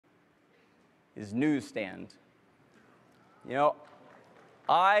is Newsstand. You know,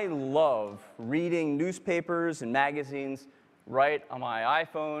 I love reading newspapers and magazines right on my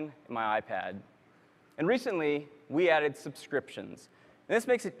iPhone and my iPad. And recently, we added subscriptions. And this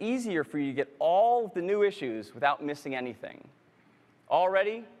makes it easier for you to get all of the new issues without missing anything.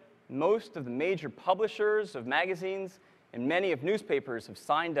 Already, most of the major publishers of magazines and many of newspapers have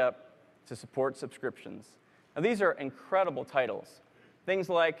signed up to support subscriptions. Now, these are incredible titles. Things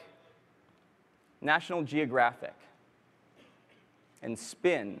like National Geographic and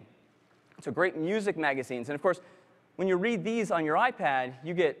Spin. So great music magazines. And of course, when you read these on your iPad,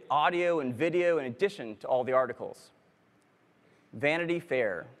 you get audio and video in addition to all the articles. Vanity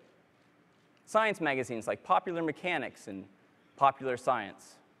Fair. Science magazines like Popular Mechanics and Popular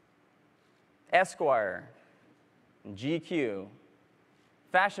Science. Esquire and GQ.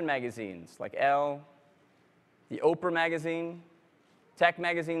 Fashion magazines like Elle. The Oprah magazine. Tech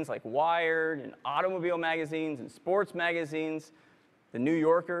magazines like Wired, and automobile magazines, and sports magazines, The New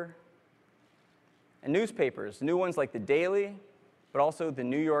Yorker, and newspapers, new ones like The Daily, but also The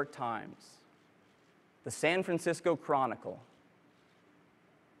New York Times, The San Francisco Chronicle,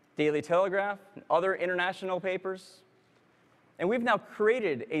 Daily Telegraph, and other international papers. And we've now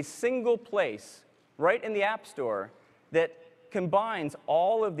created a single place right in the App Store that combines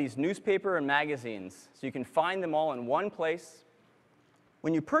all of these newspaper and magazines, so you can find them all in one place.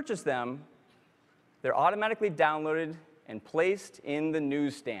 When you purchase them, they're automatically downloaded and placed in the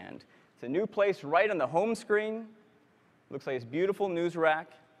Newsstand. It's a new place right on the home screen. Looks like this beautiful news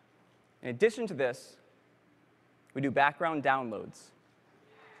rack. In addition to this, we do background downloads.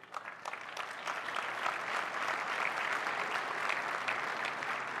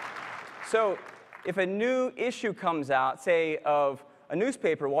 So if a new issue comes out, say, of a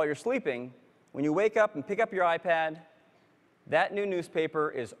newspaper while you're sleeping, when you wake up and pick up your iPad, that new newspaper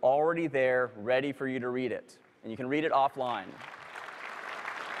is already there, ready for you to read it. And you can read it offline.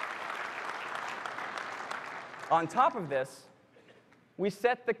 On top of this, we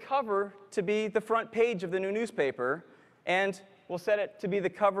set the cover to be the front page of the new newspaper, and we'll set it to be the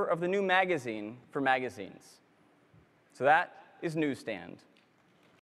cover of the new magazine for magazines. So that is Newsstand.